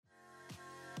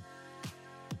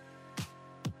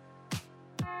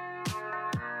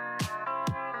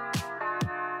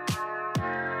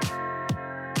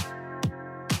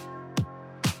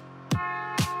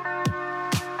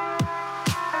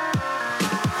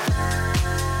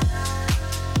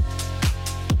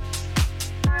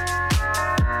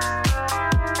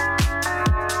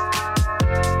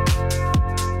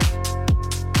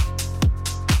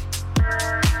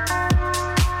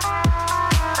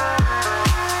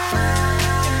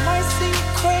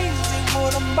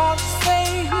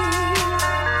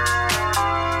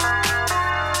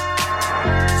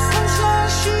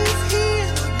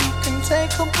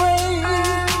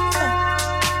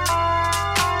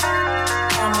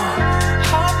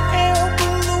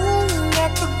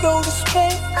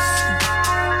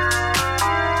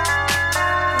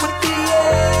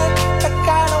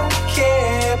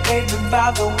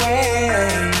out the way.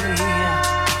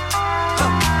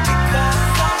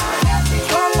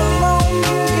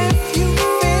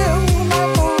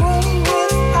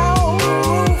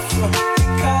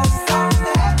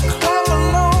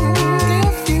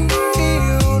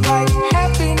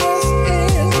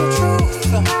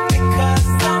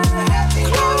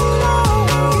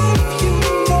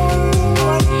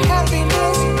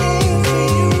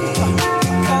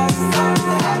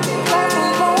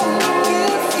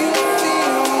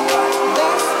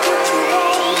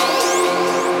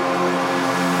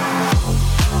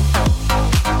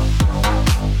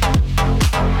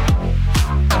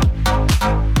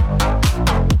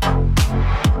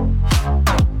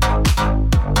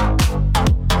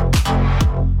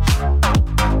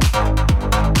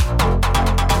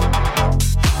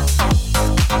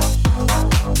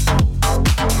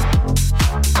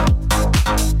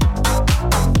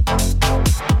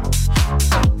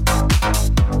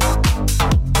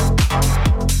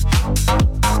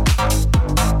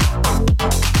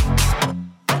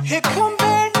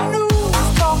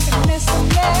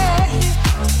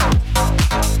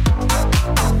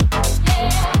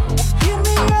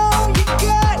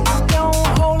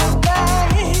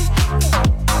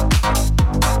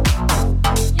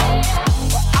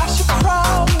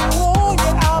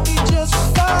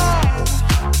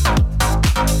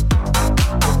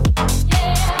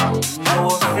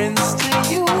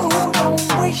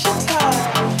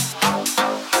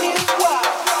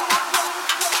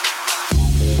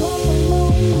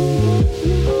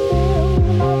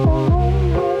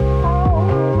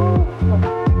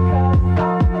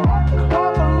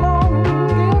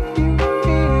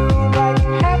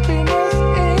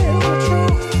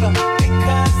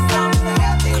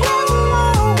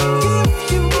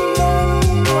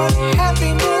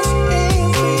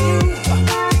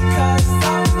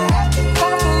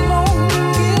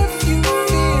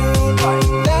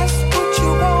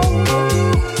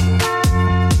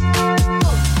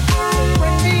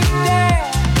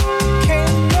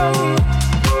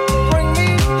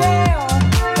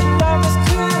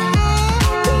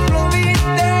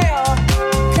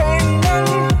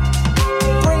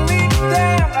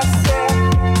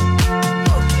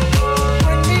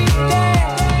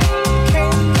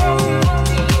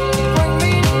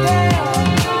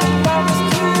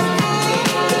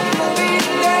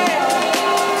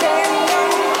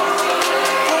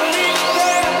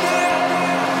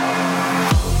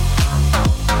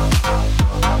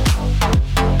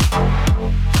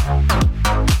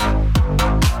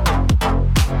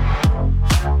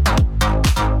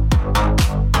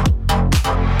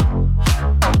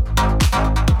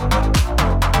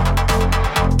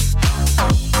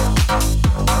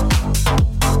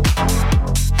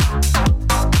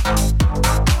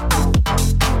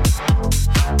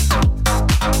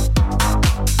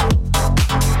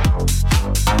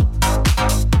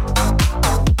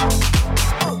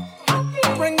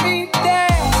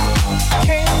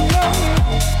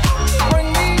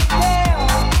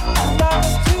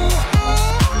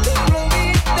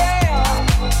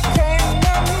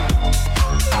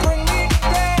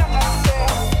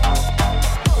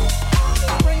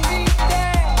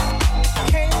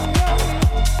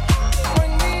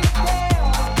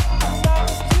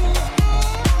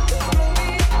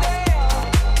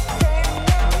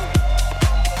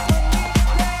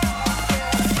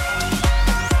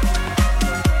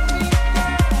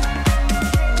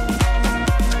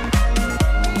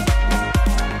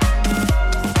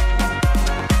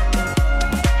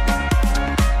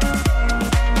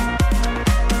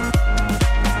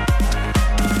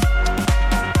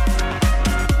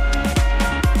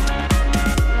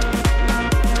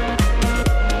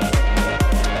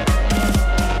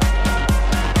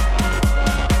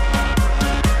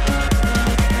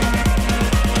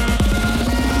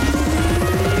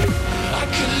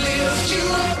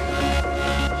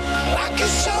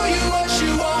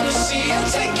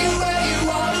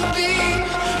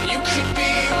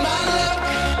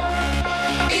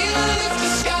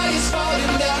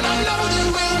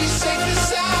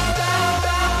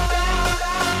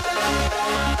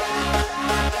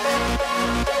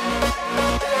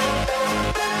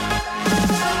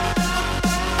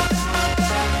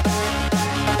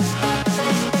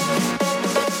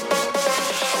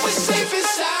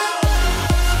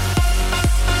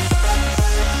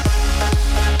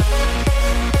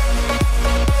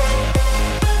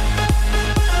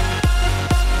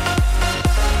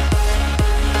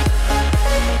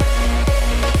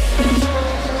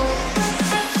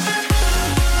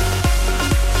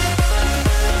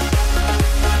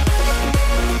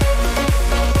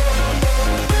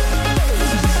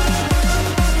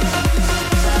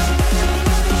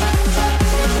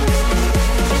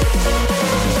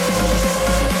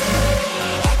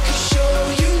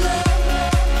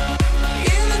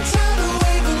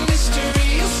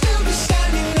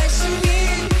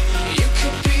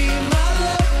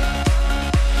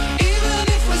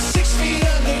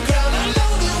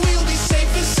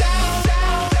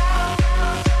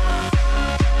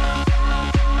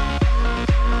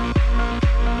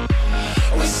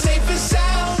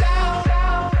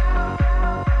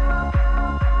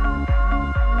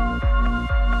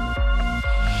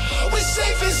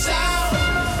 safe and sound.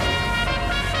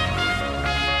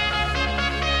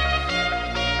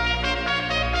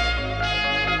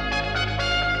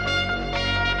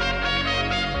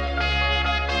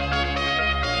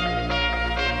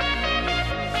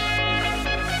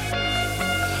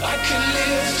 I can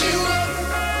lift you up.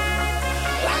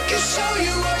 I can show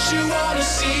you what you wanna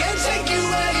see and take you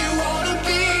where you wanna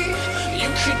be. You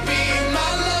could be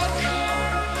my luck.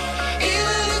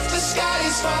 Even if the sky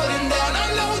is falling down, I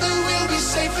know that we'll be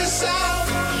safe and sound.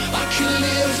 I can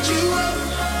lift you up.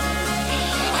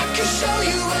 I can show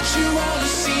you what you wanna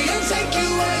see and take you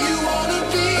where you wanna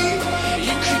be.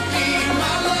 You could be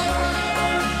my luck.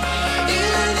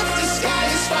 Even if the sky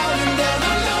is falling down,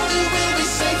 I know that we'll be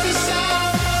safe and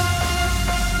sound.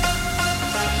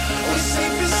 We're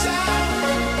safe and sound.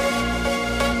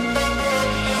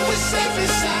 We're safe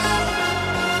and sound.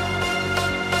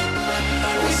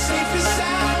 We're safe and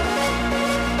sound.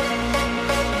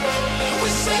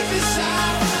 We're safe and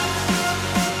sound.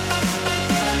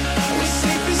 We're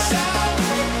safe and sound.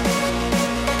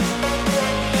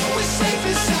 We're safe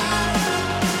and sound.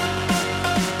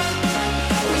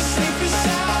 We're safe and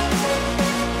sound.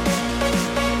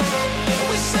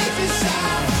 We're safe and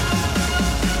sound.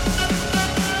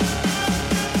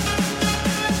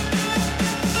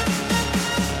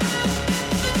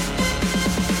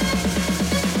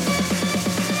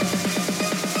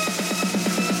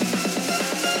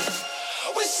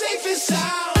 We're safe and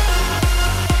sound.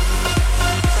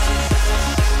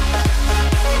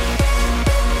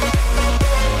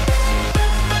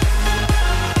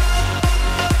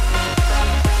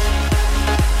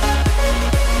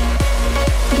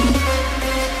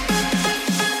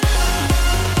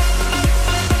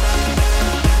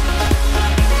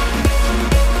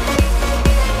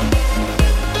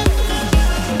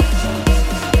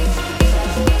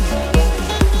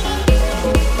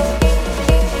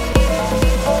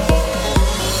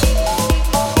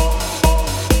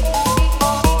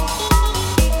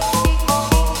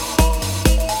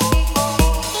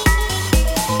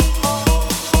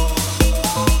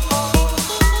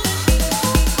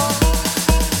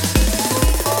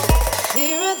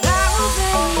 We're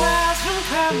 1,000 miles from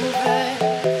comfort.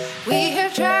 We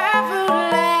have traveled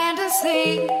land and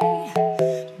sea.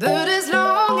 But as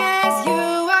long as you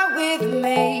are with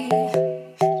me,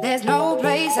 there's no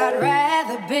place I'd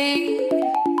rather be.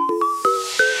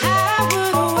 I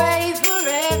would wait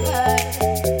forever,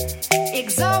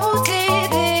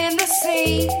 exalted in the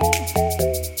sea.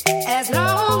 As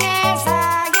long as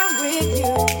I am with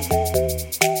you,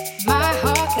 my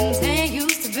heart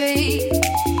continues to beat.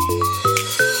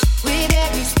 With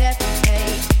every step we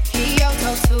take,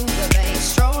 Kyoto to the bay,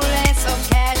 strolling so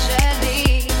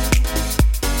casually.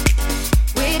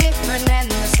 We're different and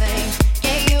the same,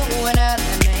 gave you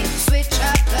another name, switch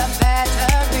up the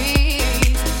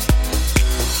batteries.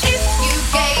 If you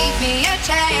gave me a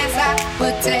chance, I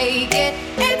would take it.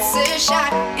 It's a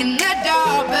shot in the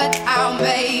dark, but I'll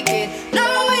make it. No,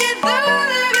 with all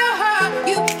of your heart,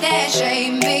 you can't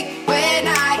shame me. When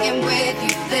I am with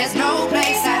you, there's no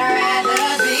place I'd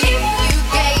rather be. If you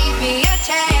gave me a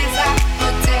chance, I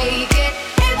would take it.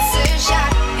 It's a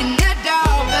shot in the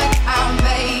dark, but I'll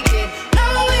make it. No,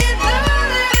 with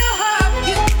all of your heart,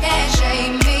 you can't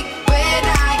shame me. When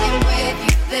I am with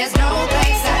you, there's no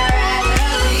place I'd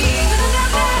rather be.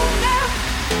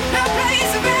 No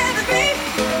place I'd rather be.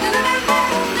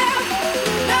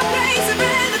 No place I'd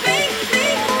rather be.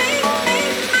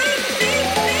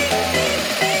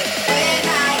 When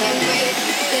I am with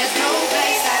you, there's no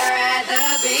place I'd rather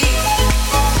be.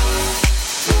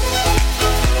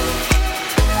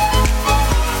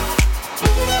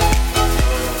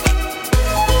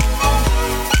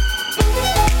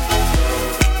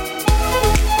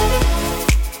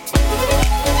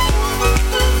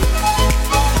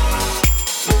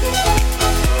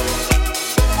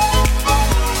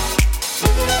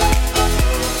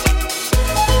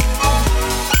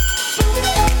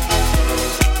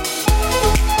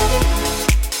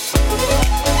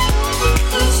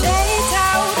 We set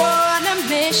out on a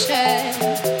mission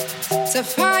to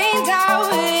find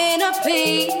our inner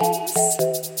peace,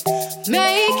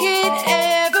 make it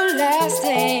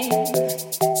everlasting,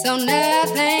 so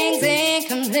nothing's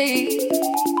incomplete.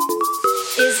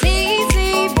 It's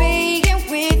easy being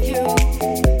with you,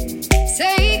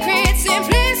 sacred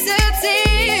simplicity.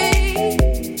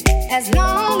 As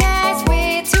long as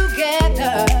we're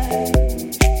together,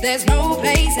 there's no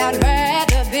place I'd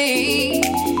rather be.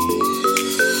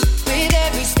 With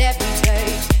every step we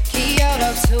take,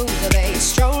 Kyoto to the bay,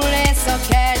 strolling so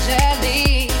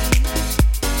casually.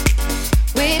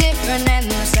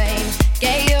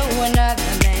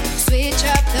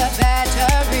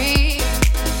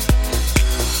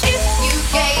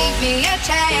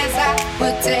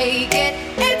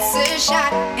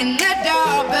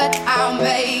 I'll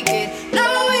make it. No,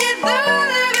 with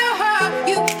all of your heart,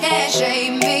 you can't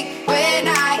shame me. When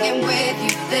I am with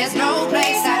you, there's no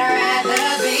place I'd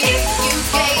rather be. If you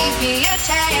gave me a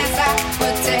chance, I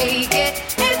would take it.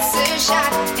 It's a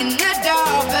shot in the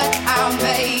dark, but I'll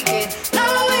make it. No,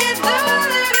 with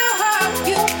all of your heart,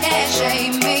 you can't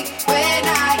shame me. When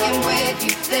I am with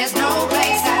you, there's no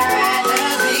place I'd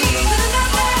rather be.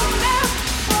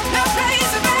 No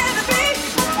place I'd rather be.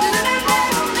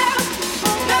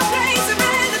 No place I'd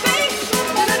rather be.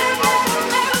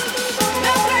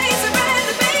 No place I'd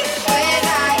rather be. When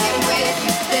I am with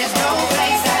you, there's no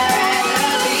place I'd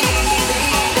rather be.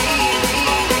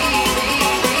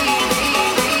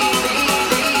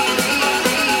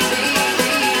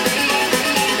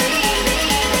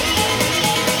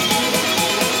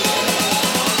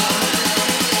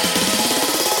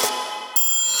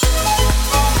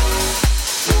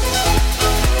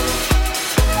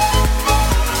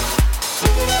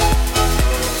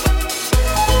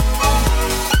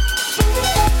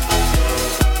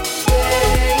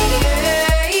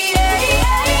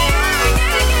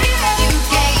 You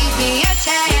gave me a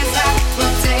chance, I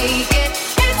will take it.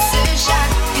 It's a shot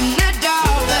in the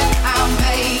dark, but I'll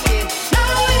make it. No,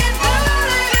 with all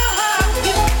of your heart,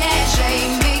 you can't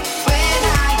shame me. When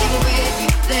I am with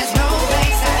you, there's no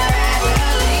place I'd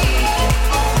rather be.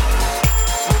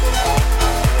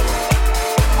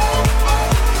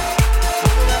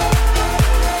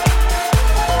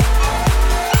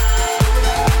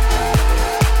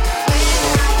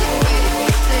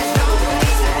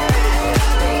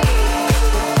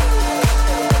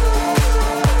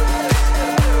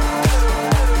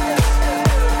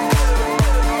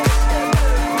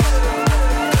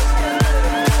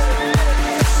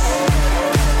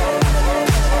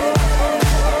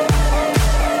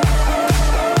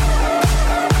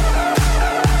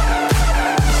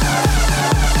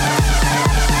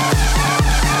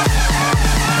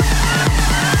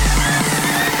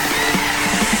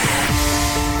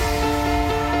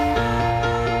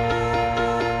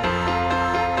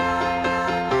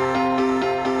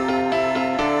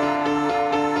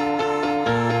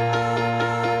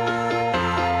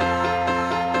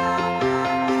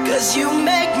 Cause you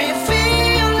make me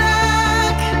feel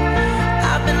like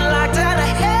I've been locked out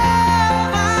of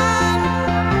heaven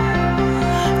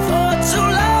for too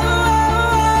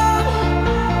long,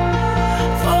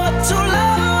 for too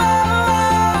long.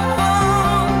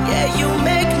 Yeah, you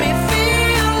make me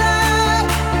feel like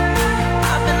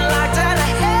I've been locked out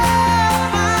of heaven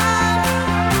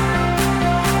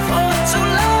for too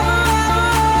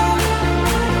long,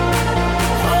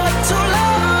 for too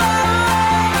long.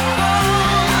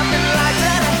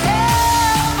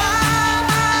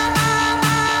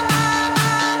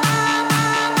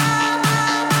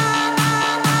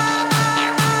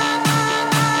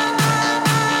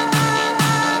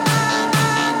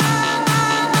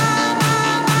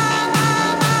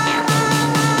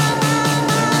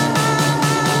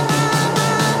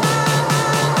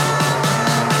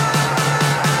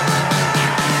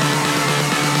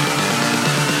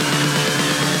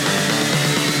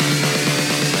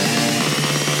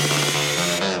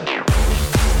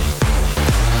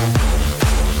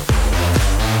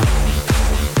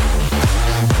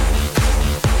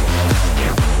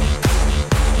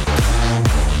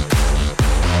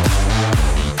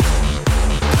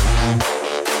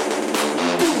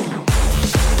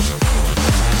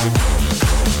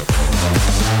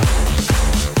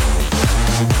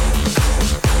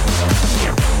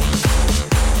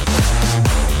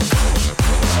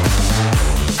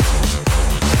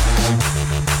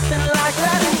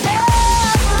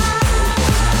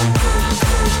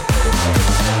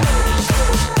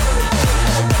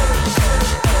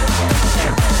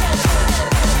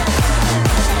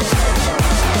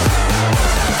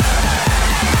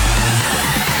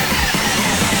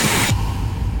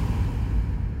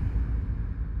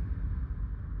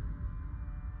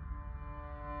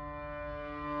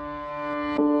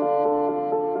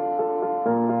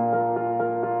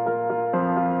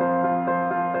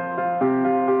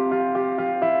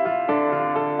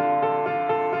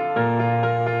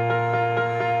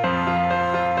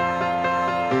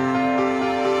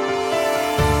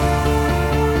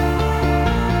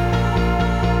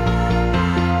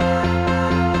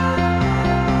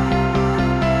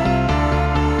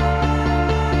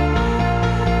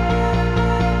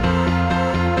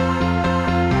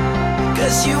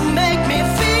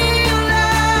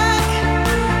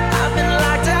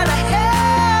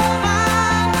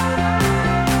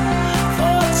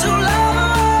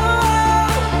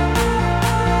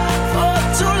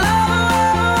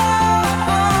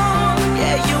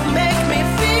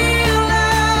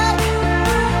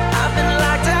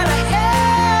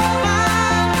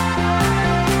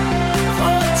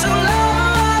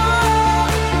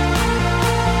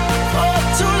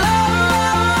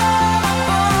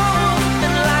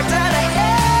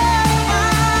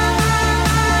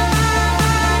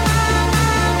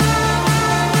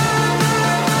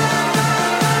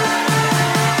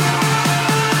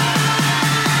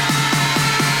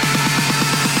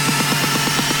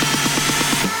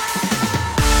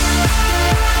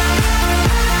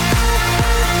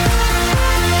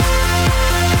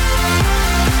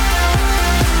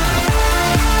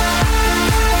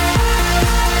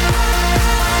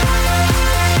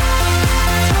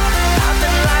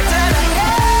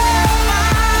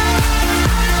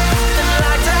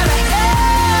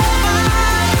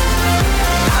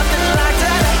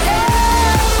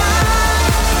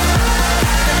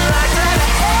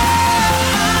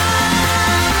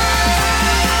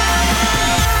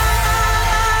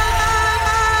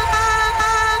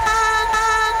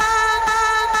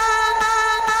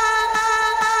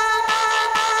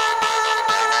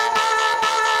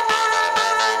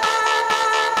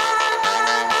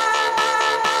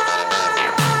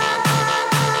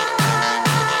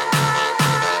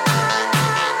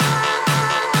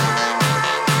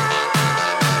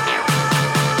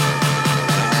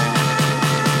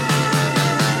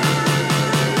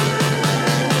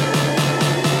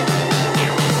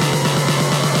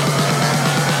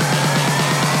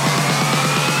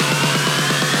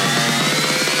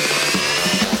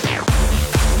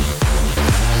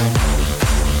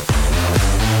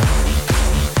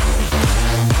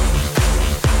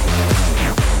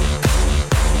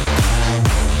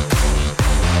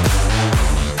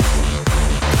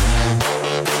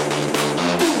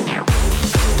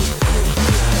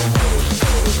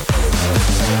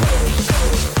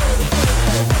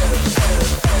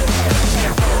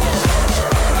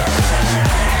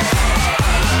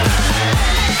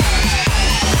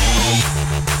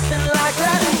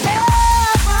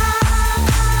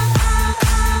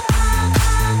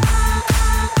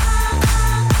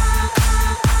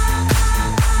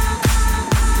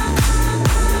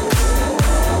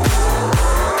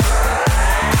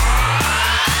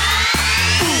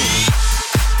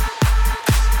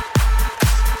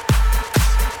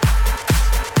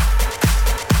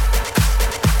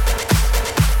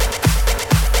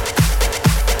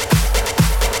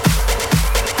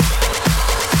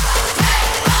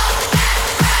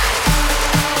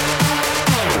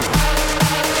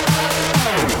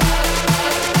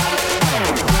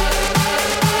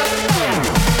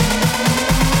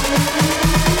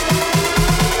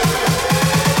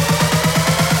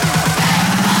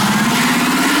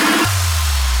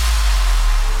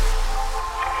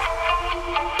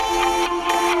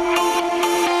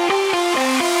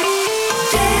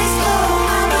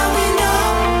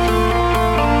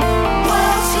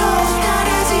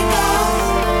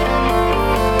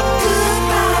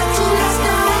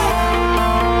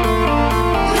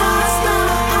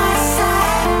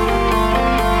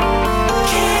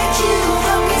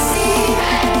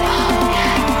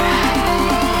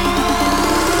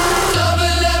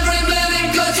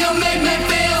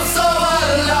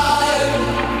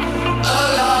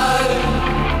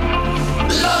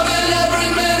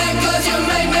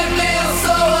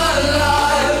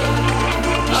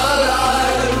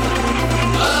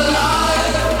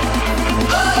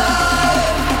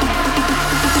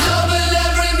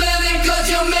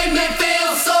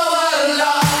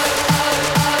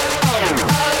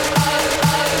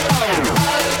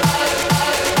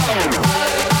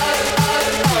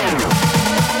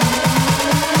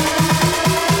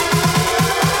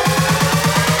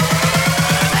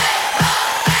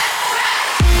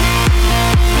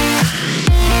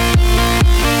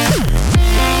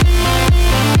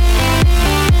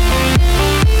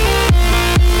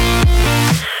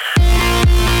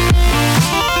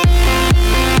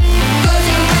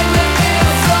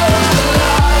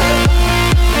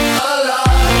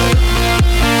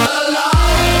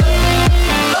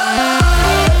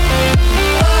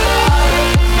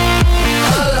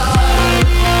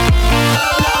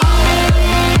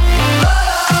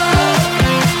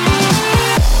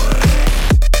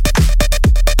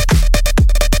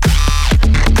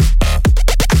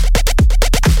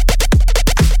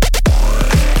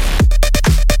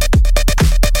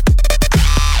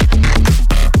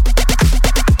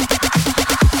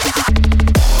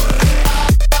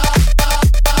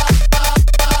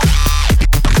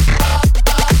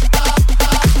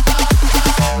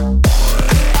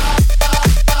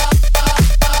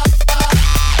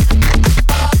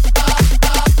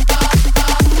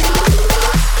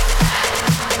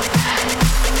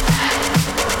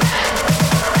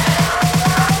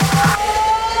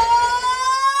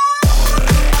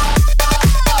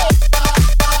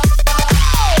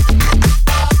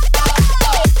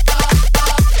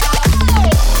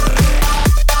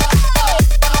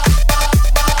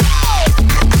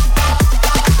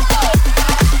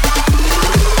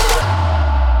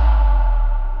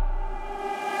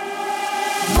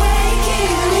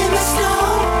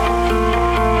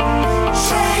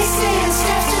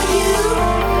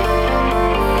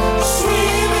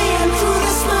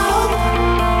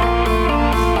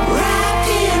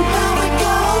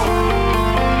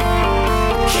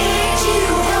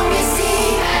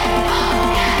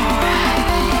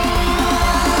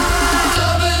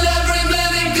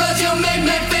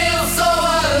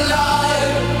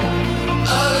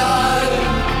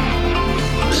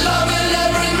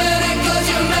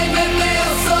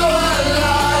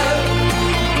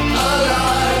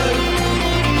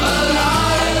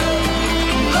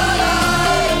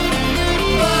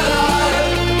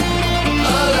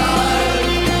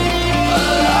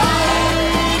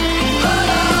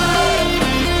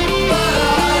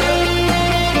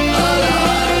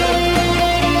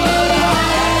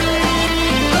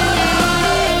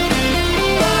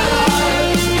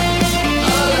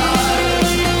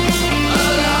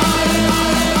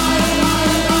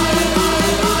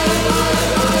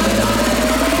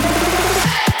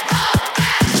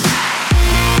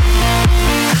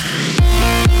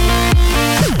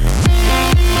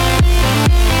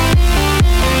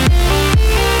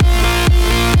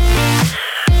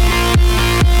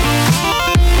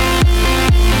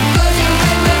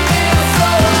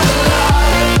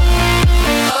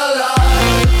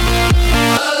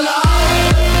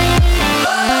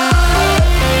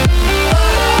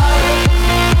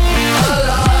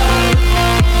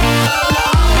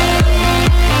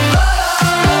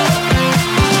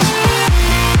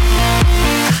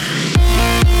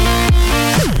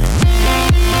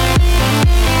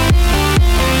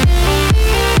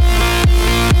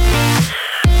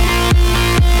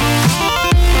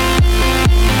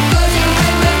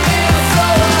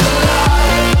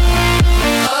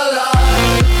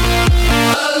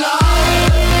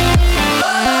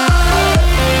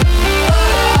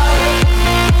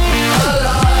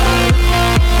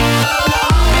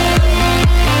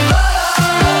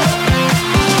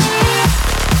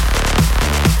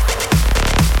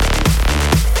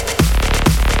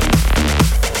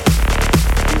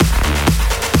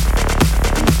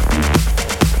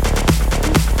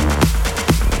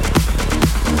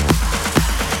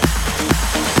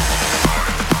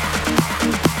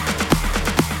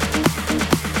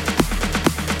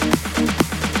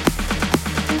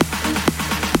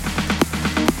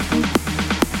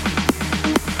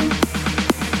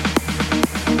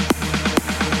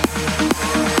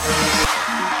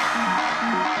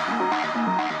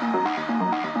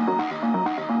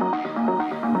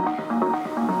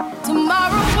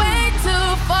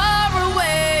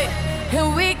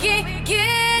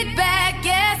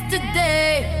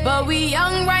 but we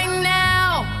young right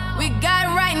now. We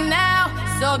got right now,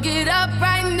 so get up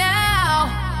right now.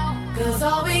 'Cause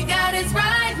all we got is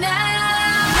right now.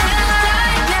 Right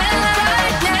now, right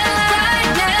now,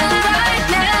 right now, right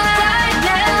now, right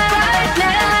now,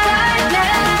 right now,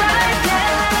 right now,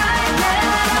 right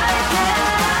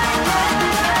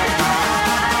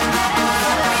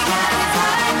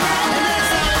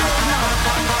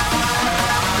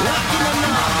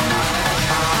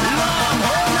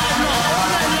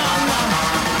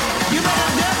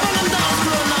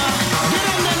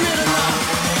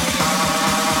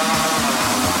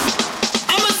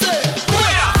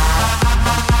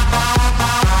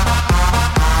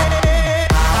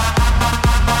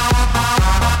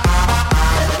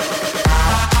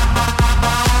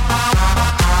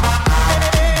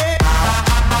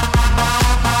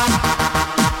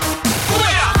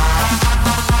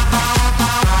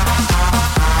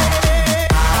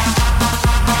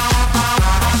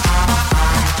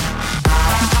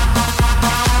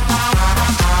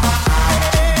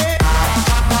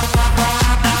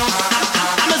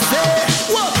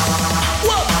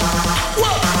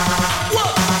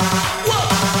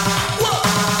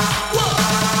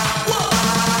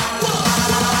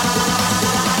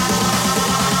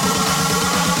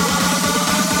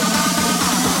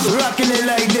Rocking it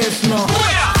like this, no.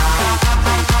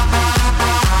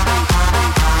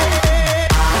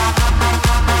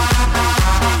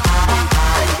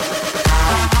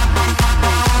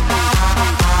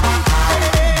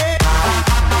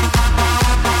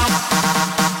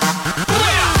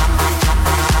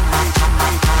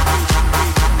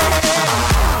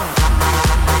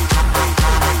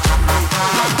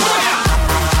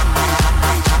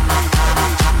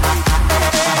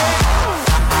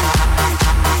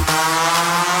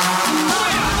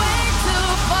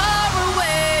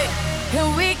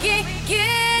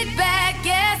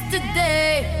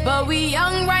 But we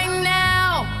young right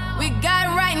now, we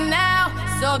got right now,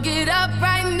 so get up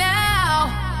right now.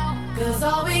 'Cause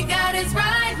all we got is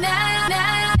right now.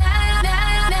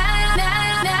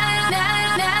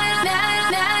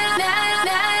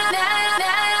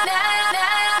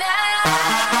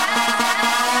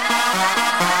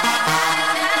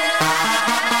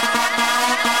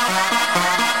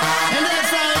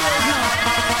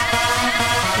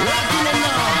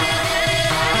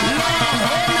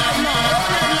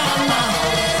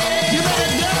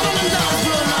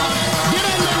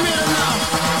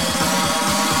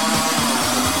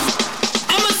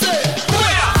 I'ma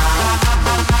say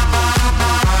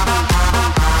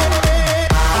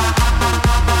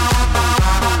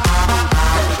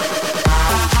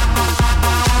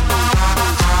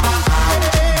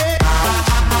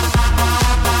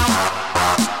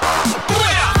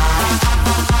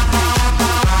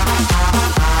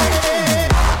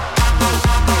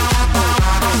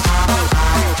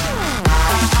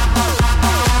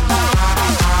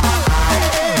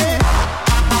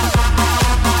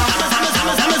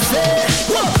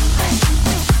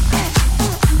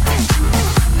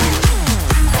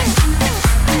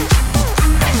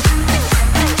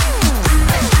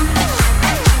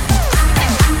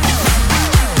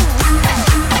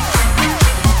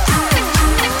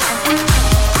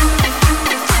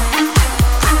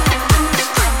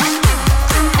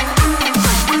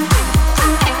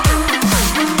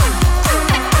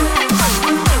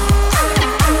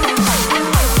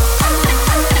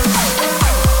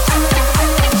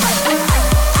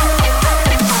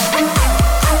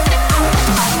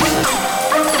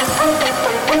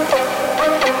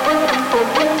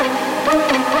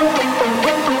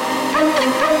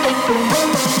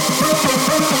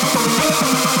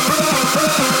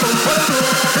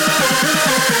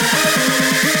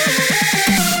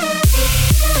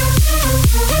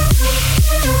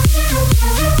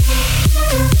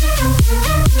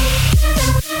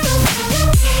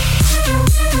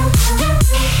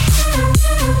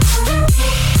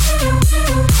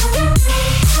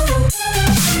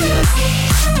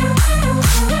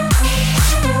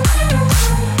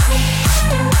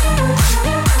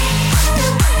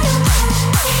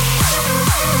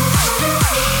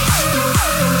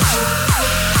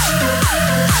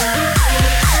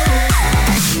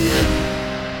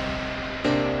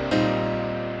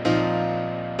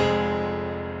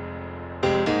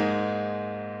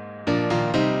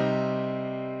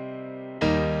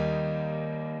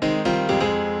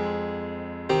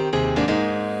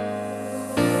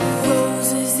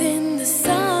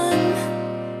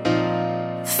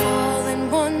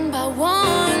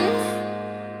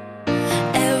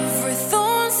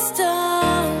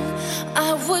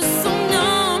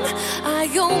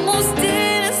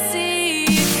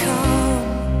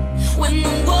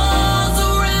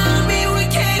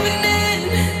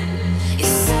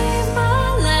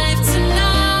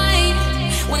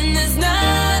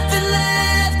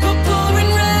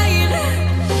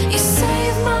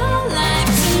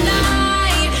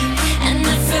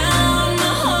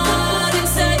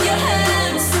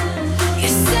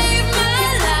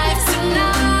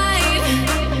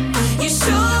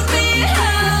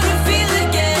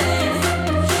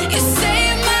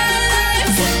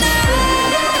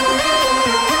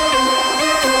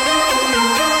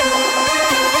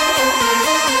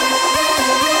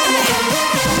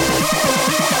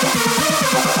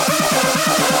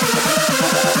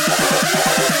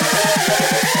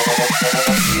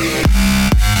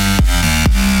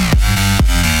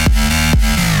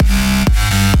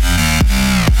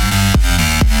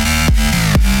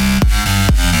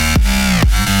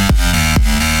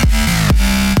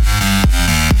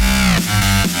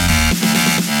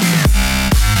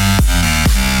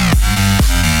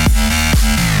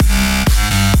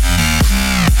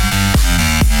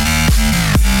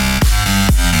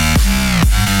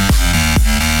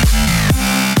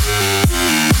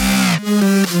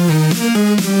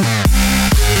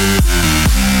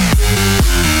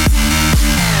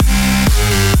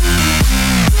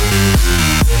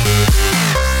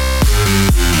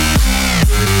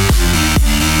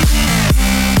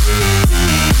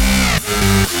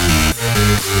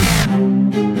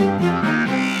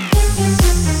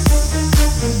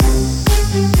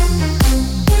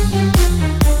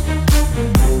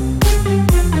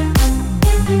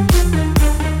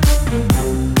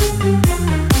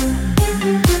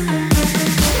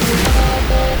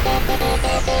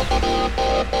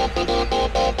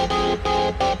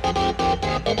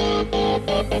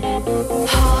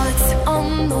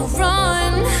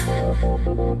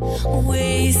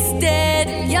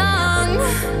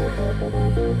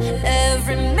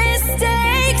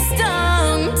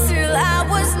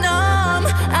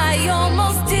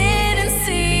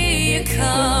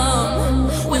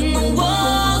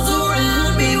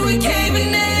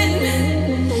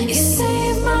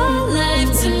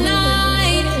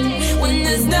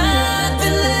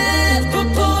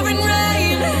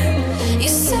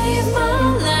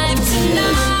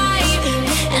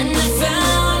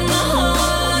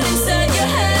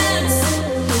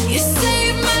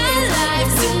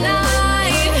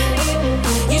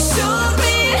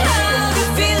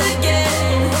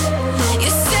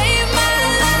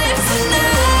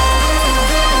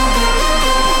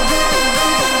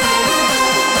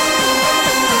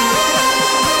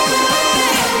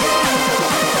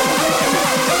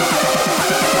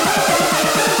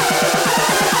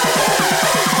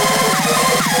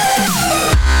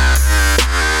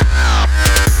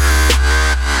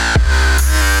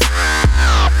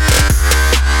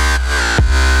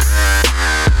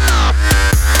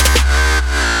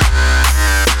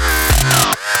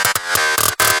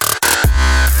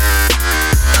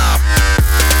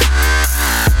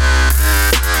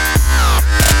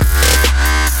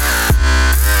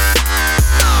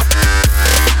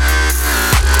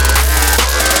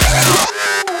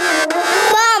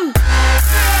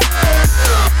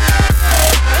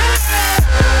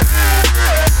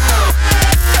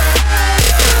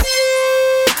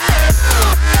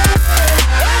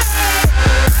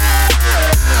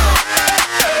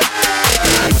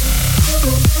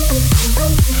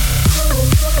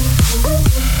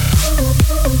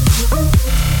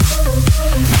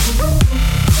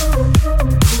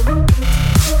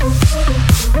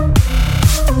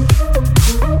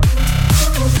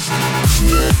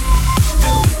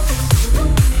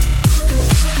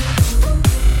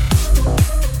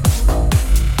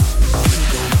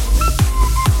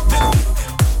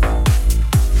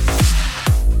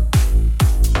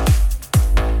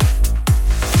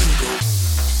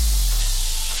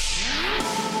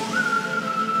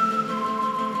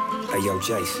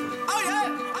Jason. Oh, yeah.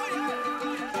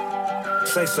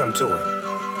 Say something to her.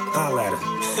 Holla at her.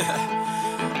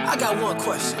 I got one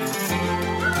question.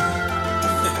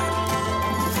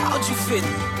 How'd you fit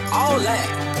all that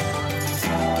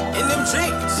in them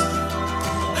jeans?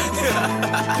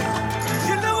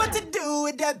 You know what to do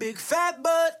with that big fat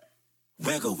butt.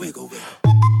 Wiggle, wiggle, wiggle.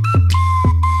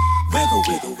 Wiggle,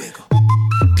 wiggle, wiggle.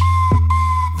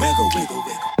 Wiggle, wiggle,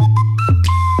 wiggle.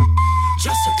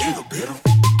 Just a little bit of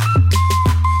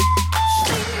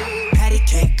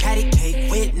patty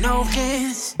cake with no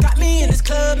hands. Got me in this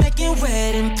club making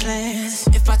wedding plans.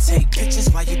 If I take pictures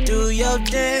while you do your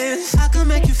dance, I can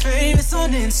make you famous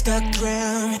on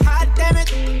Instagram. Hot damn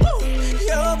it, woo.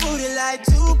 Your booty like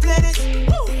 2 planets.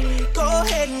 Woo. Go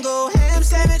ahead and go ham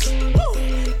sandwich. Woo.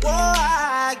 Whoa,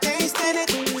 I can't stand it.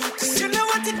 Cause you know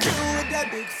what to do with that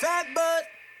big fat butt.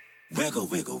 Wiggle,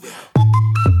 wiggle, wiggle.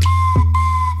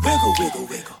 Wiggle, wiggle,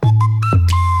 wiggle.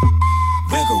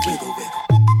 Wiggle, wiggle, wiggle.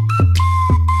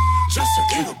 Just a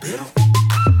little bit of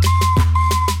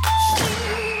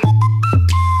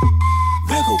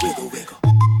wiggle, wiggle, wiggle.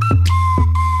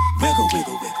 Wiggle,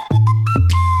 wiggle, wiggle.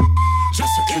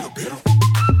 Just a little bit of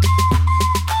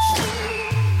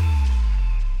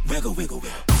wiggle, wiggle, wiggle. Wiggle, wiggle,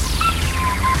 wiggle.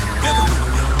 Wiggle,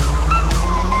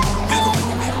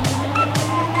 wiggle, wiggle.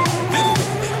 Wiggle,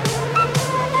 wiggle, wiggle.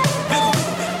 Wiggle,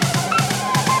 wiggle,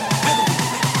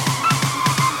 wiggle.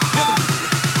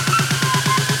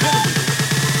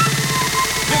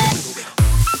 Wiggle, wiggle, wiggle.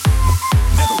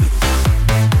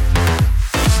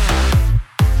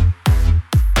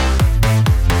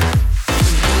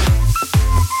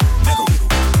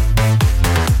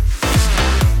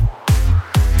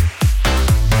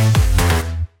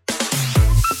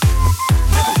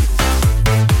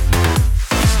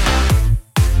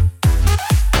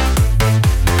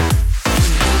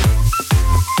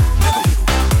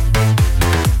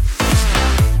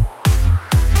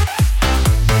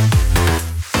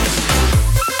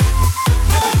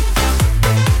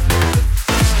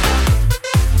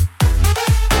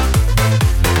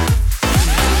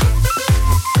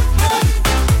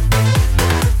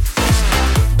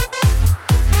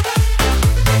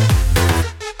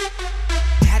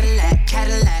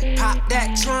 Pop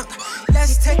that trunk,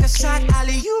 let's take a shot,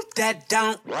 alley-oop that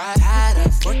don't. Tired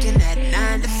of working at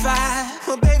 9 to 5.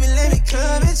 Well, baby, let me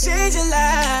come and change your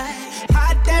life.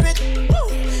 Hot damn it, woo.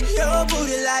 Your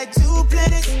booty like 2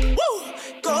 planets, woo.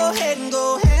 Go ahead and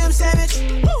go ham sandwich,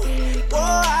 woo. Boy,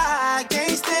 I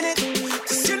can't stand it,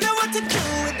 'cause you know what to do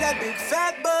with that big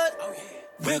fat butt. Oh,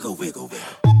 yeah. Wiggle, wiggle,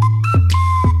 wiggle.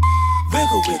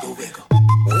 Wiggle, wiggle, wiggle.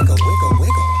 Wiggle, wiggle,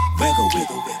 wiggle. Wiggle,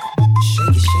 wiggle, wiggle.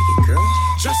 Shake it, girl.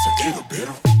 Just a little bit.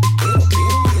 Wiggle,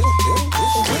 wiggle, wiggle,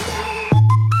 wiggle, wiggle.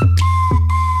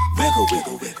 Wiggle,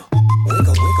 wiggle, wiggle.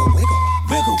 Wiggle, wiggle, wiggle.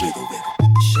 Wiggle, wiggle, wiggle.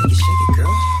 Shake it,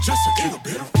 girl. Just a little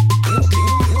bit. Wiggle,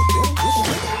 wiggle, wiggle, wiggle,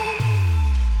 wiggle.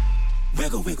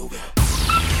 Wiggle, wiggle, wiggle.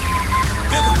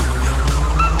 Wiggle, wiggle, wiggle.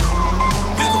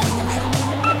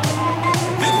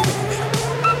 Wiggle, wiggle, wiggle.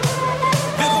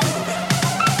 Wiggle, wiggle, wiggle. Wiggle, wiggle,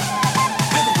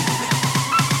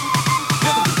 wiggle.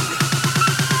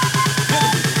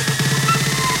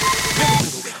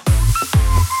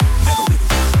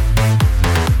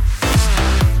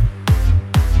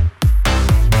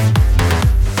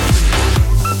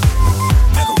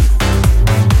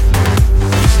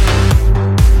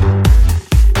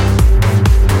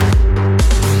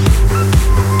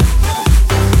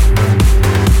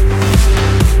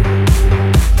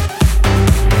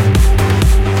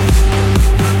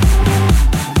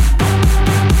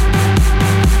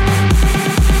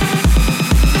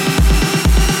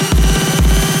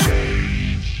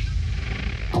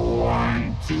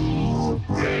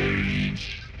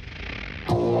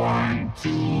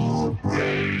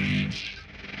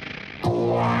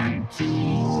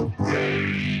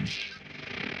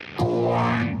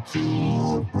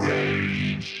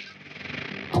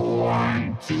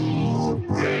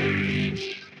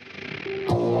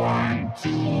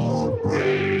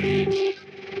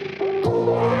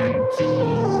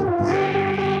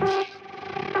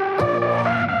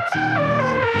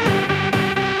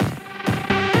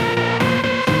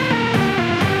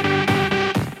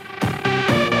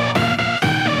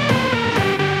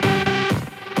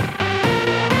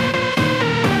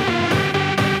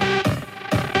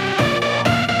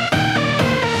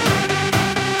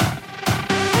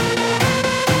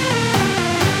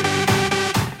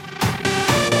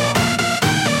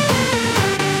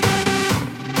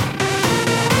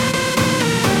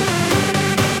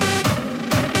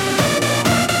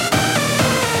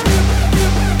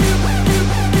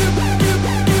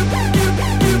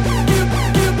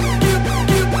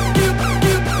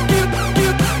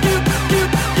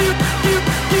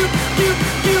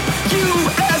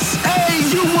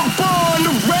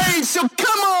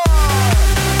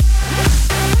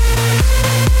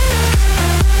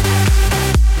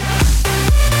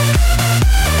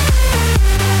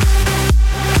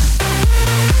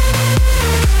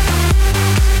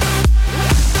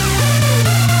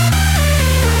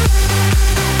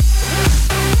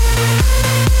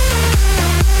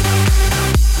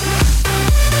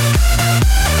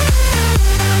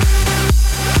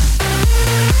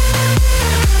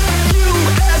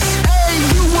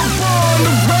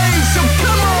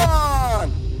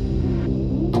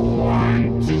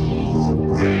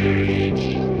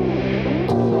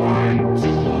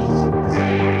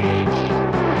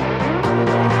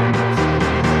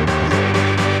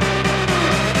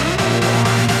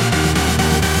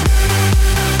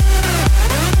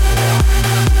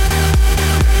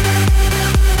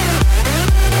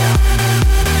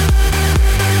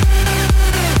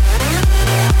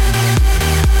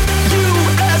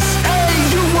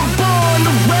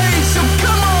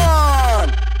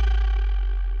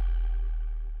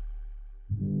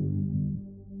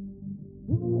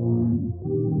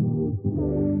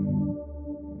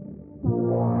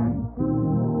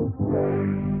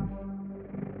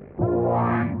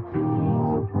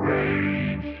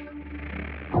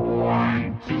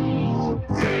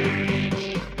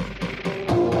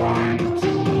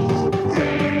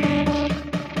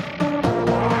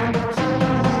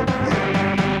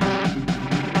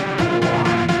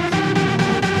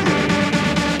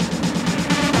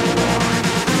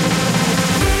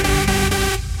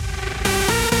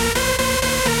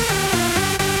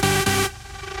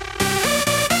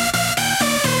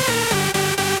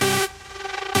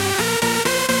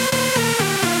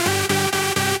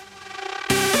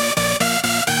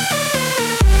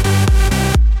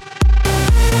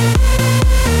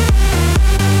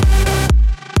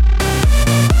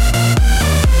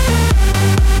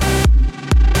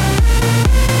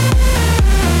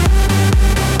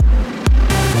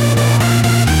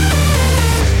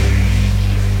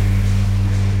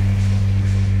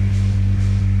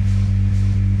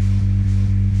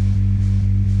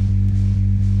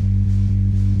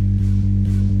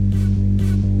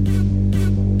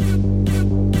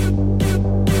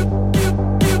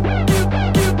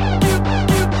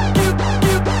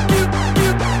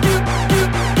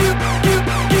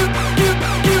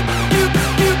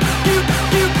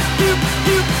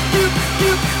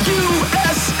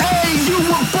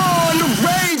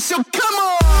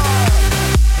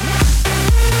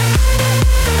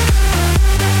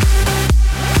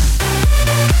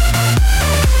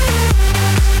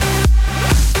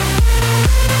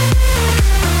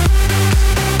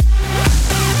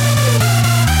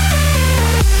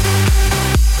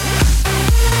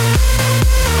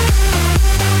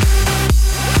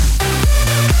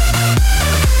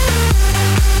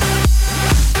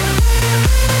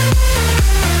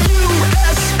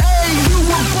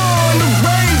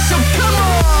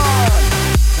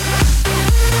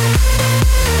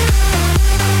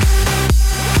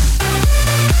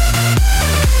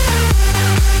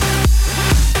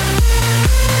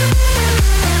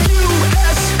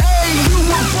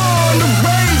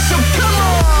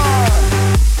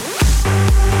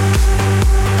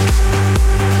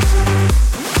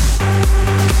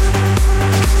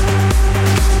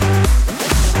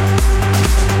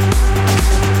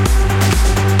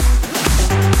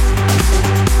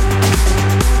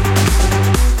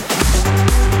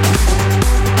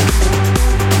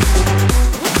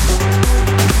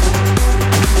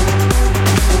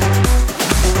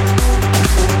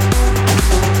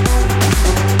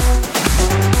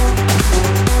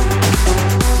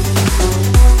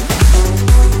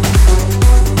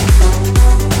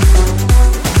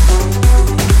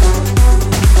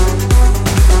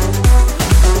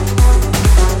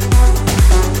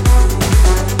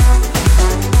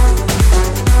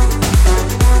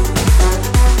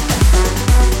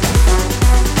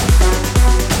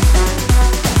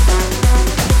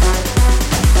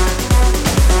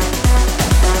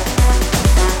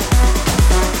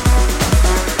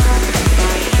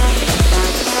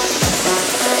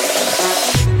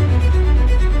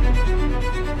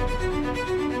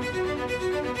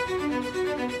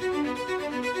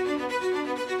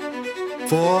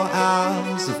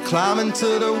 down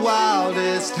to the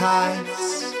wildest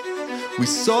heights. We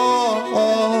saw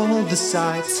all the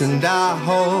sights, and I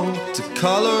hope to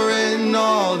color in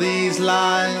all these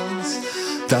lines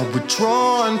that were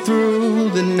drawn through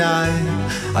the night.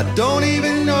 I don't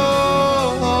even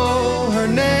know her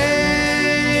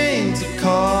name to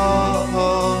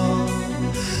call.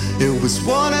 It was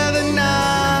one of the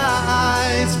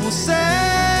nights we'll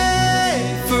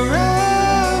say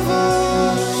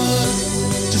forever.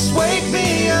 Just wake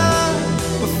me up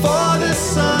before the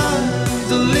sun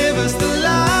delivers the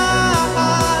light.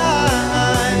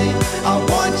 I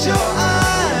want your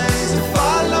eyes to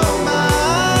follow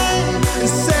mine and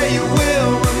say you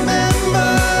will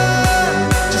remember.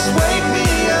 Just wake me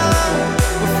up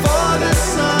before the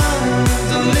sun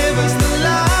delivers the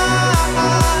light.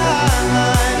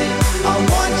 I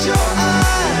want your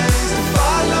eyes to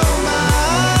follow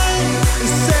mine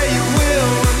and say you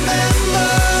will remember.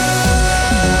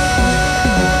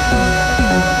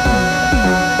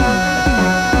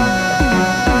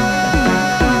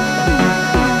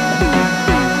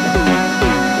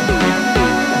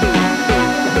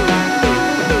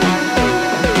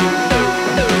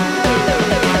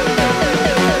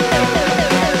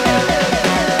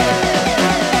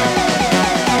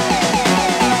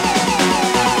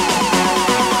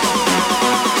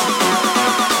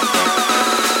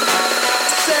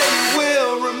 Say you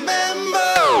will remember.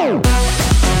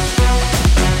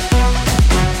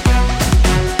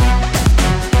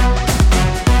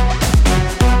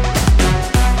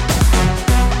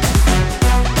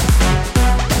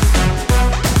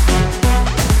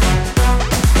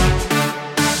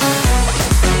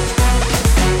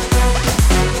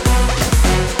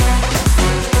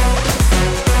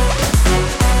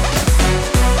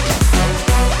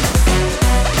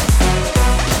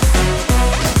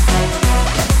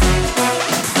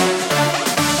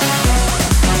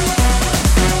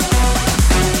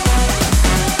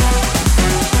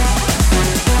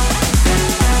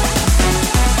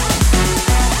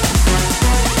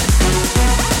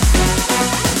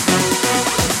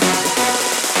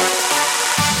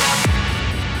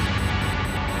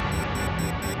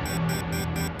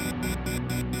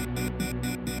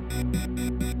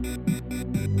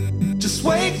 Just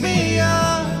wake me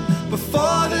up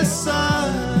before the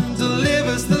sun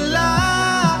delivers the light.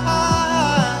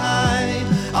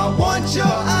 I want your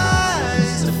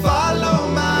eyes to follow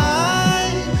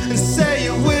mine and say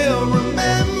you will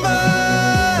remember.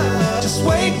 Just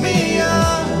wake me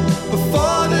up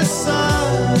before the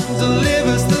sun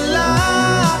delivers the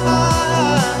light.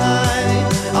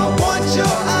 I want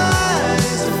your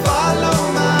eyes to follow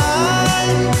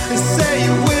mine and say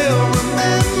you will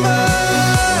remember.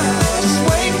 Just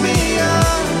wake me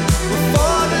up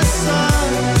before the sun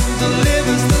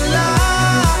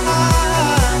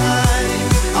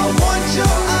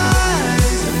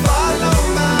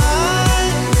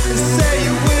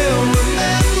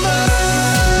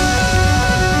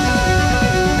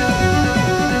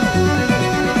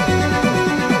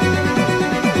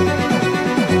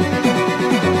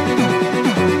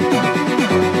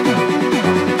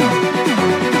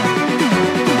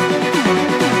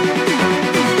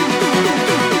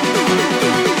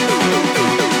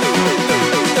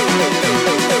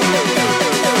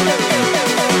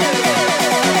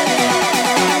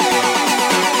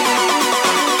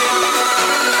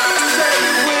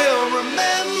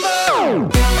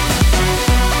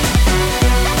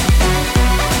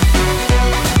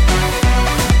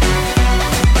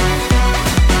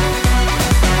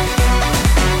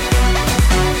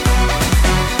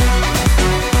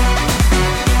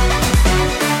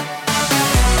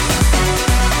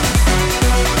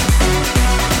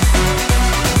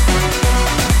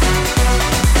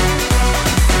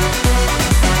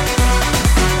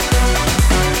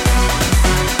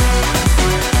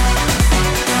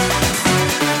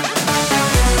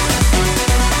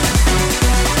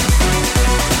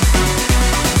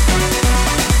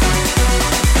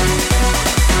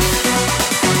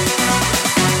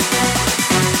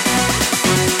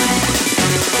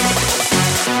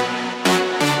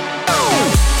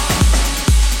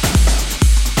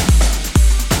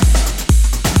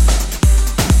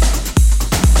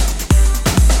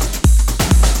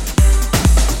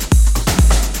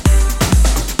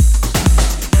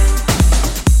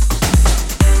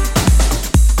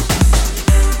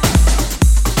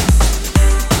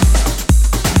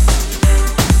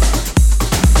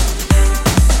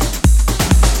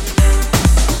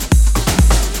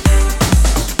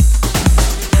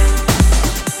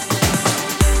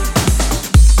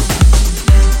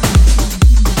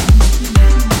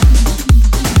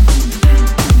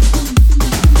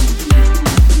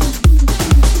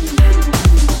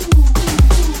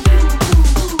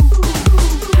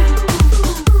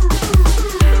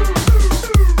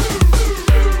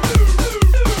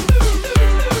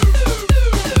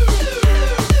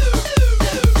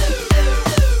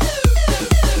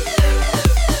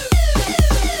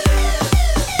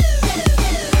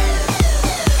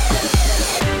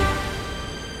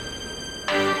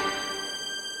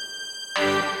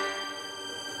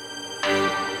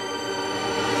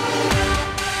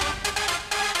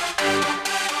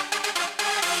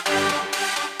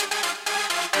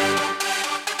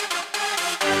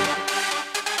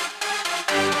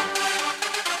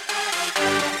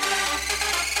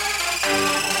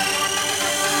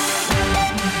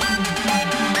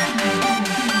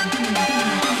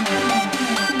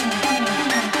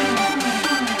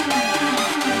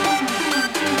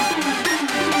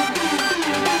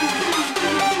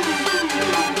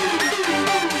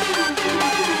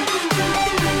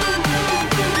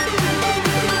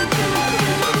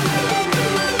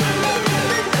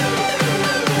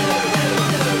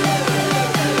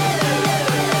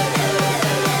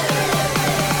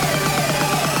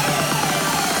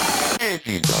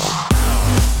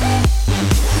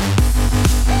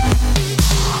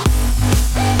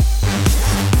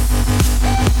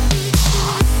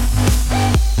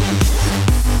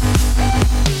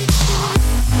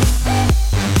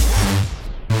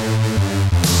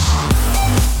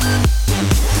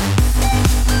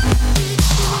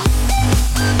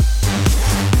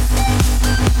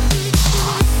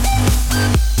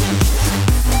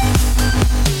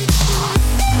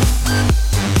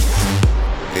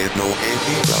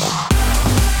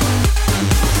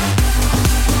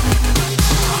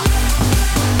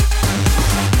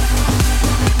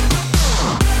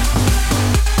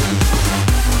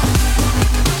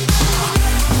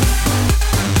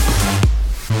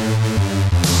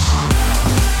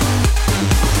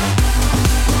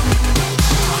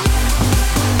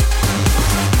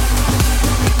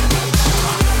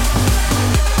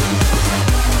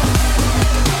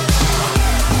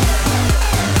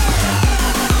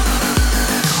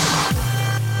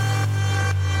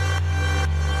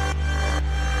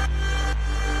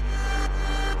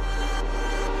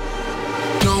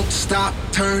stop,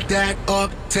 turn that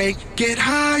up, take it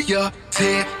higher.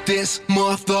 Tear this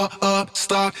mother up,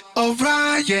 start a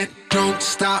riot. Don't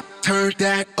stop, turn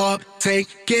that up, take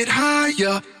it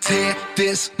higher. Tear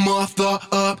this mother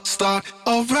up, start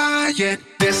a riot.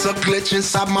 There's a glitch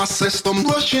inside my system,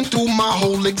 rushing through my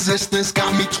whole existence.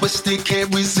 Got me twisted,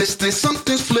 can't resist it.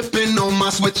 Something's flipping on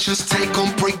my switches. Take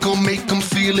 'em, break 'em, make 'em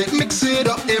feel it. Mix it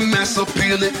up and mass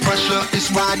appeal it. Pressure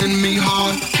is riding me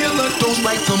hard. Killer goes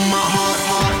right to my heart,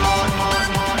 heart, heart, heart,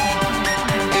 heart.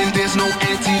 And there's no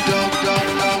antidote,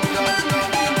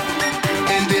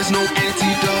 and there's no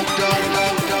antidote,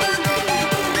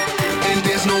 and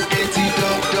there's no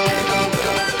antidote,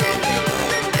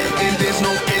 and there's no antidote. There's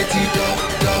no antidote.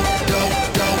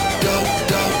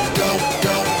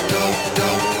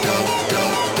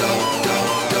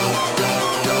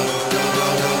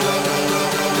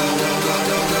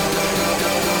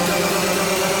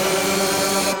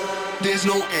 There's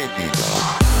no antidote.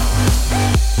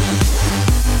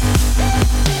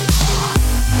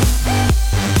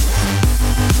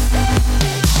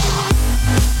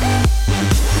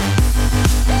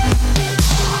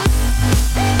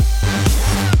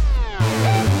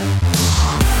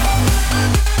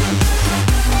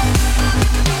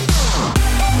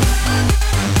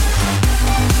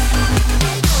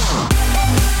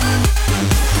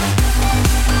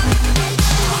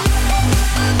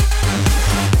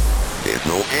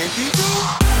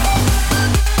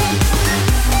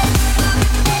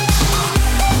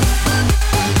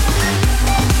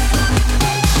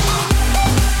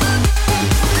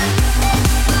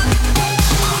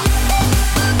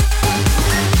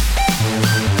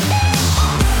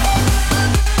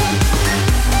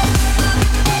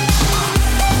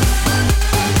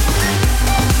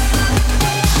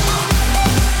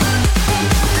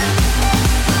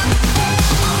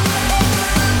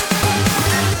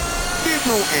 There's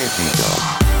no antidote.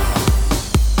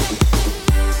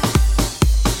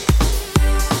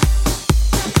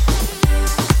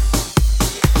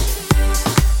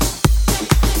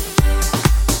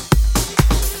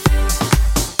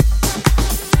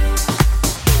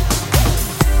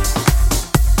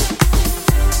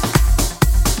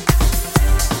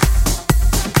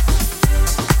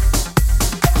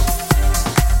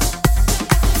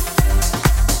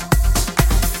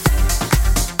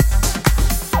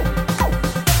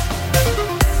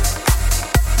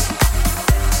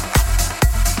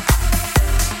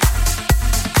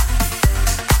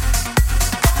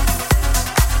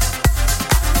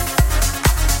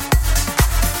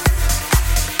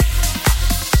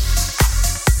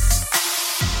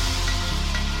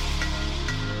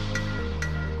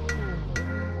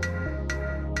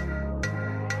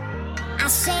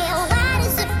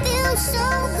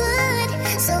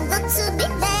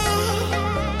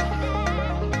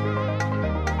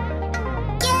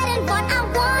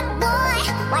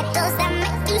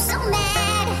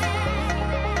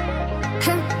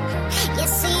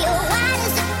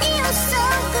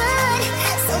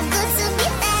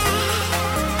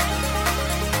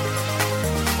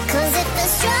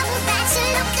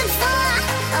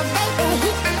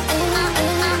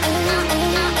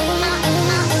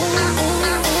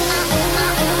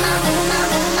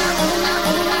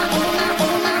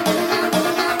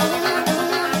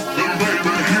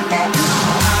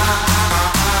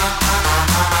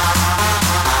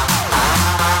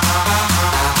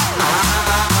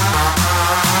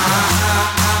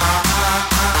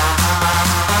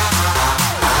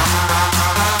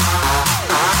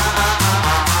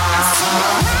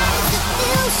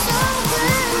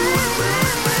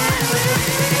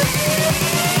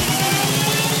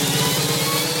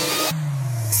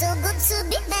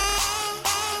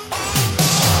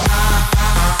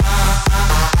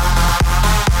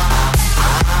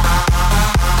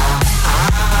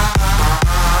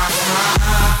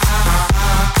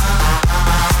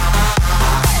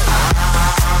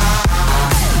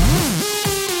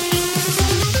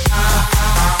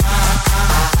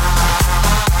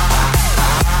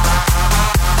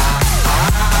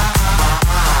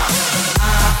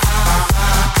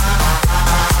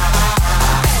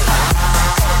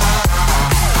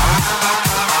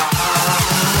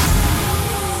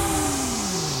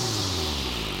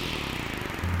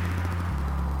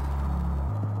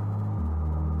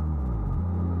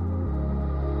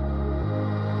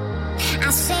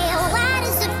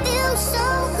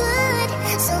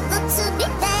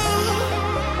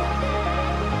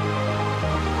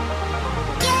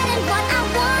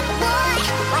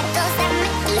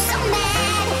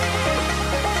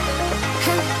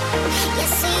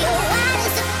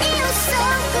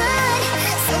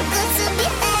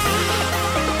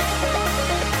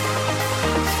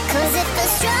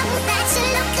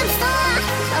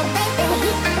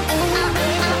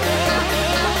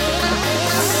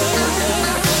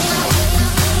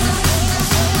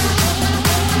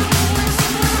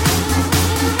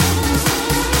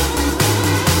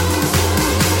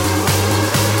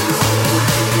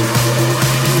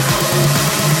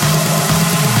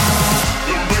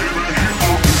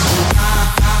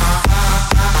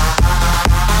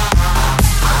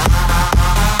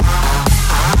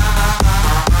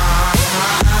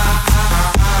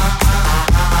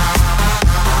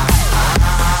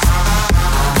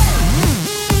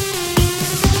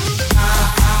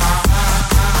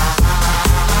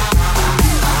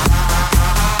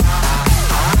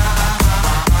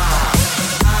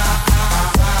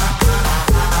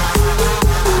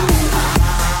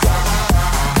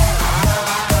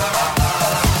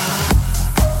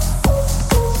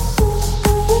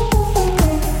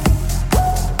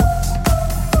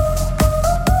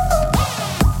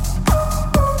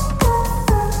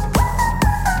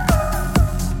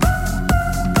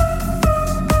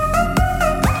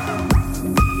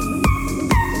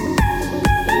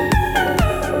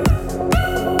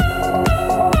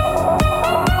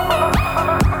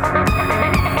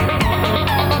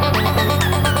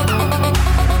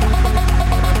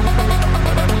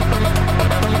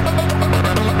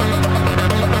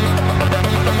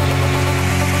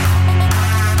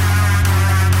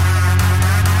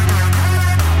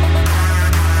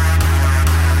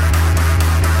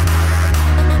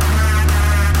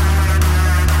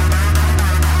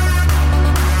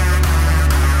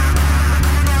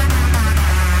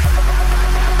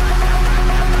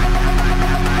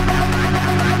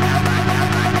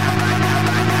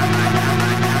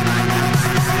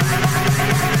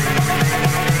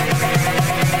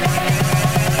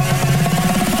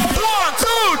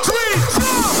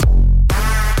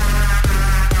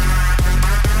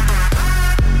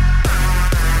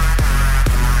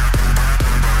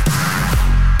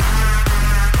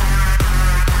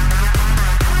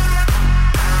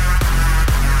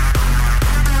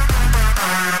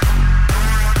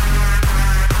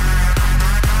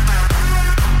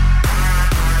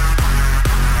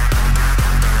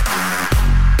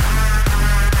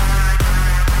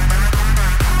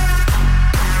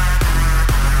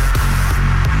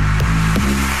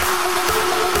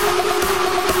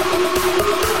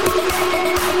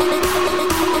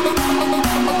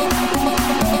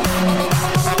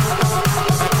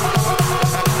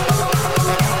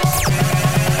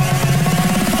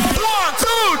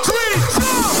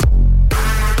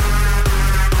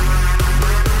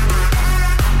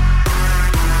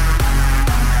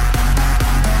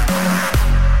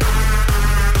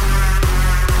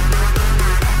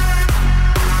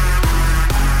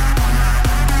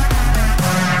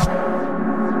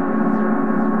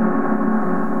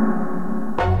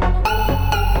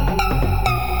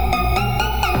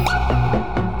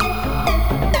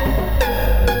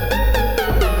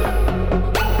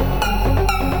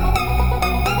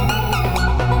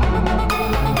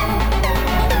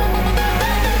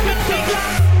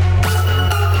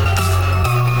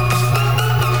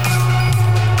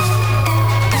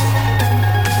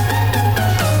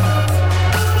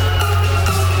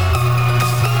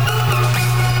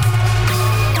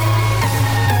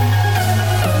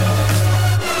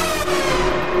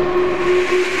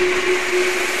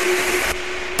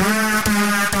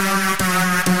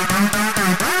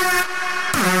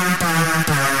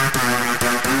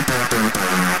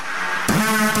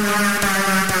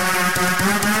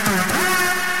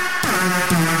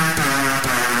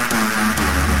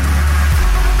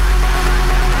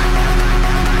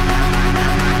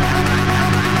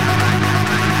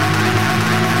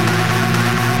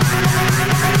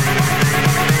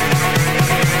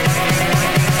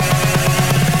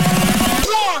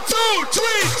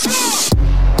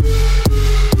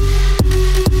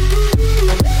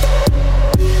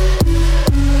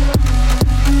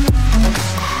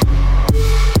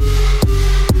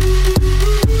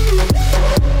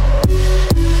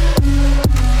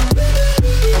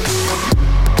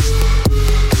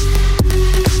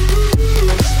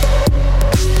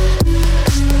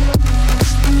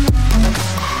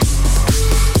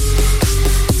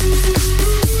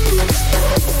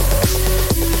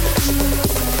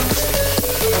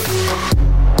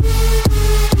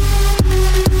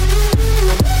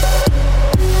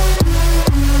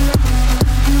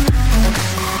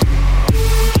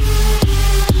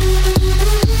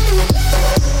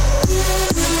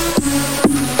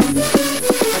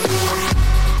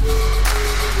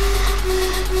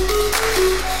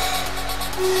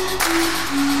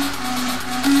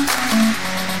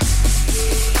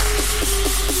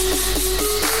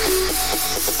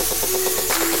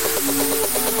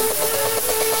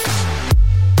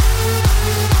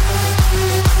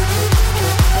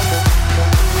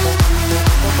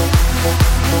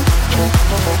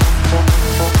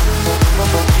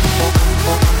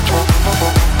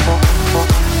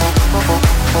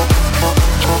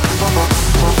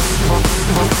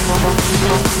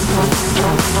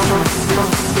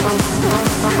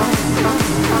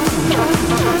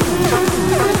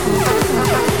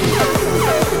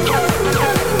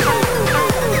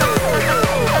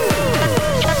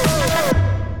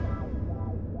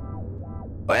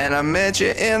 met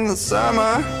you in the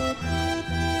summer,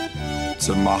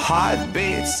 to my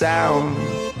heartbeat sound,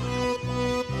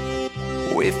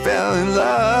 we fell in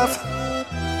love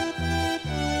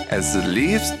as the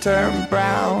leaves turn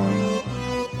brown.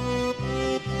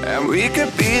 And we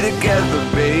could be together,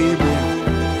 baby,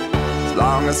 as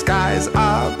long as skies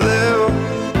are blue.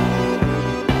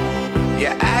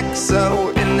 You act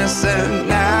so innocent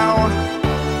now,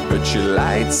 but you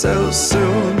lied so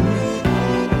soon.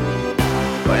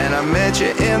 When I met you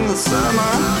in the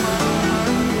summer,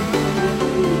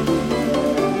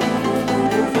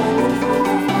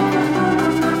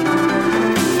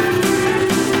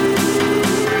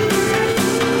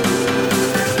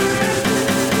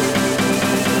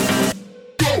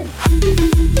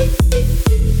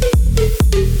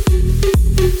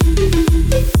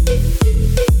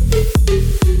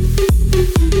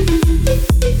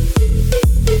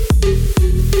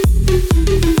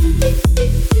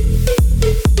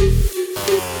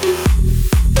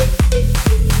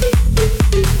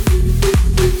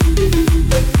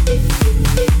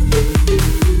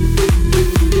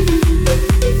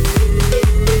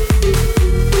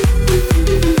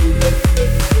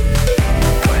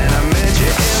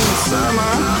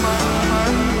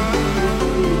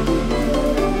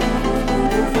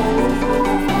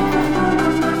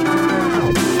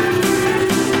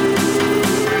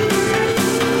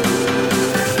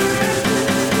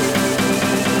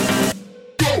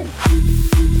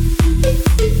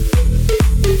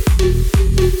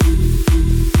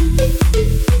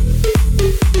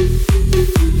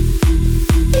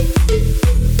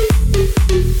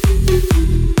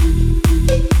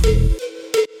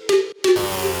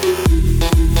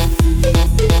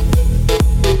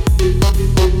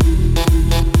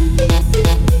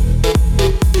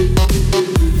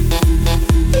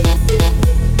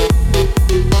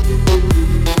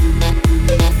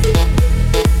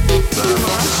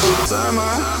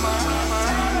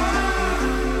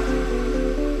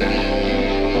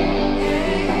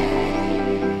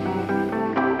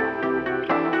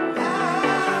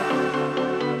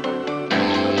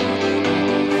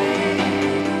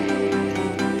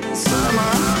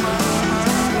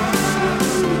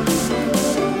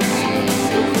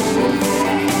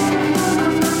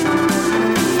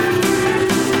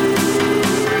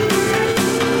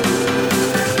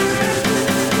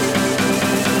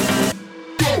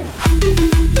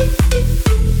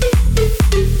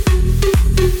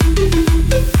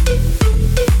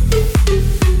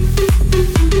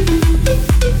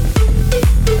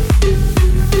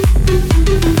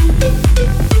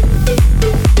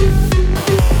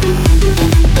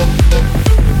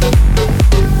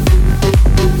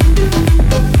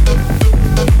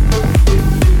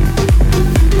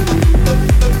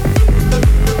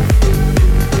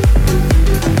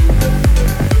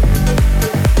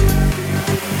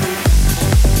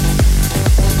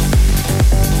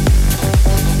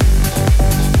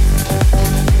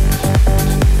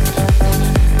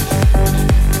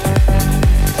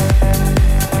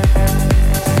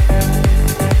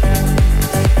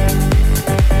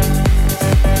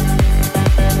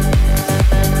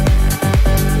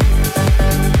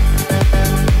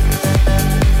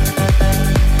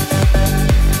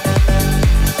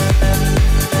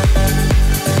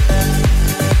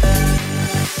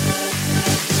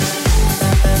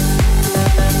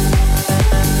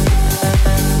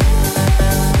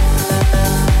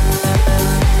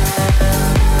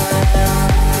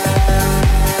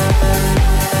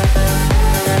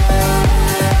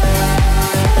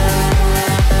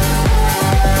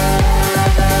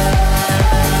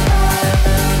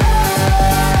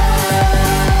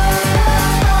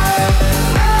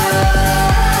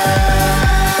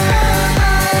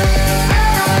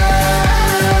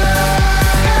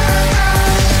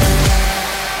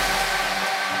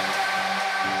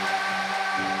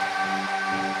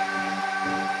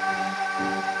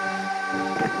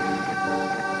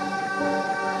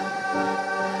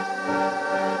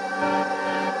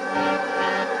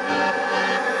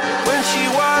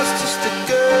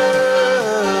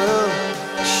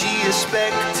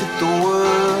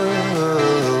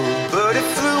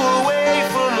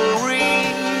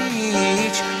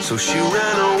 So she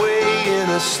ran away in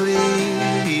her sleep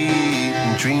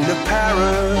and dreamed of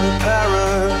paradise,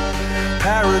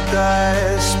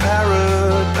 paradise.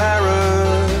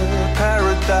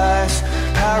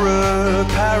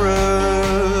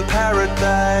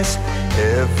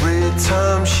 Every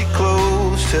time she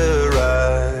closed her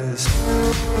eyes.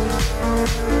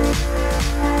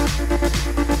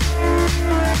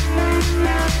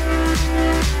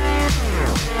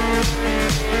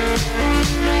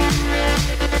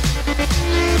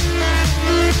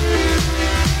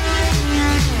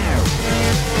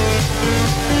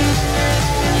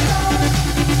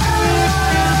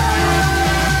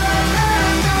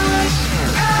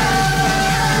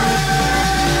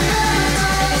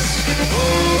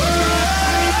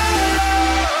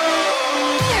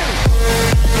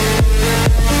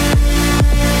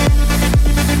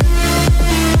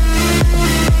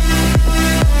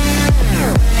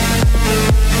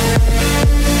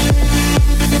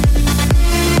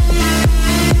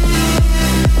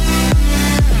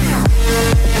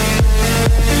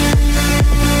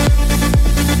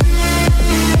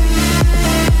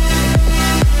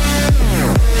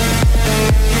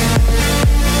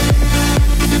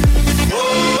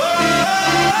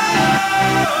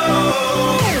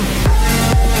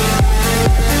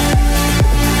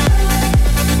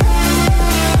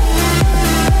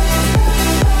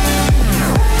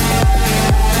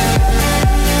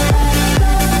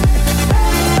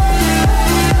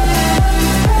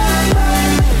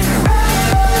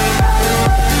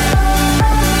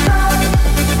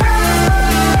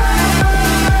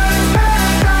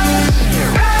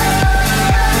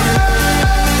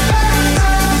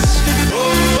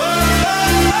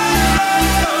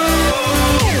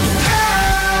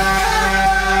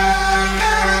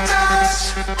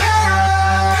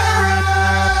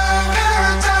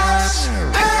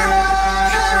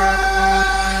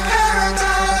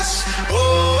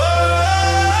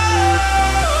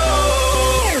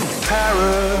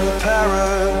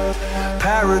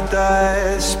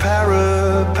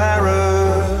 paradise,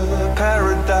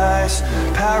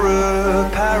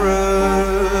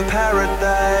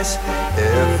 paradise.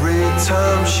 Every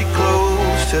time she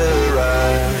closed her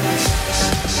eyes.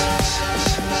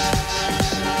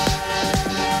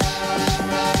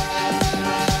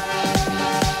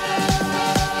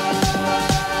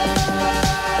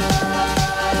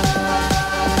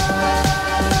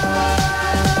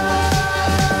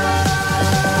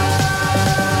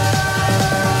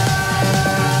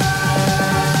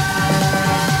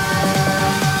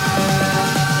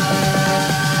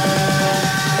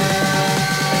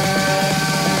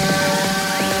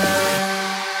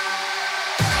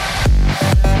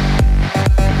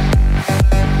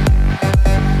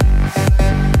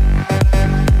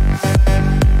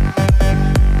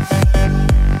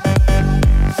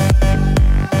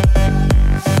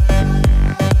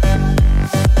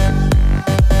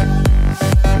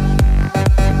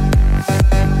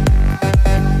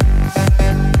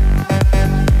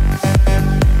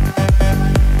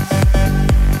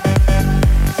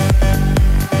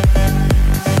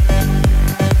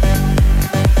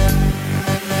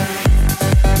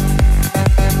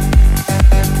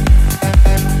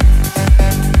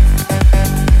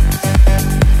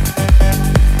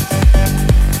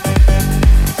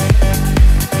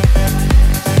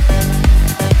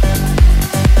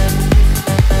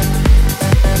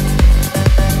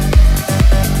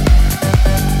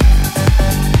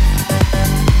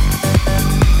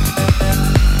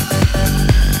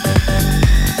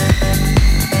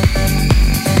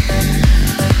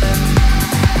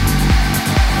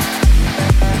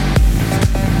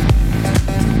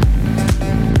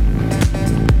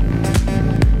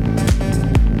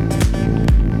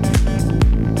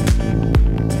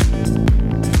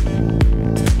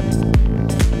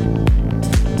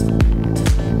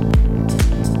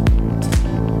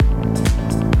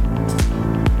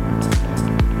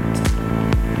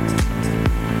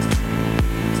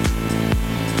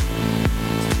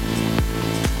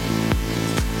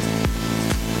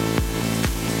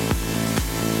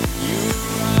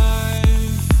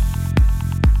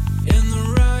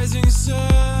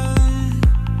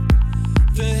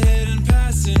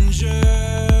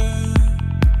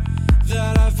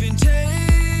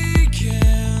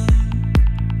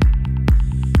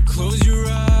 Close your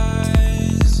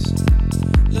eyes,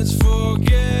 let's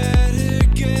forget.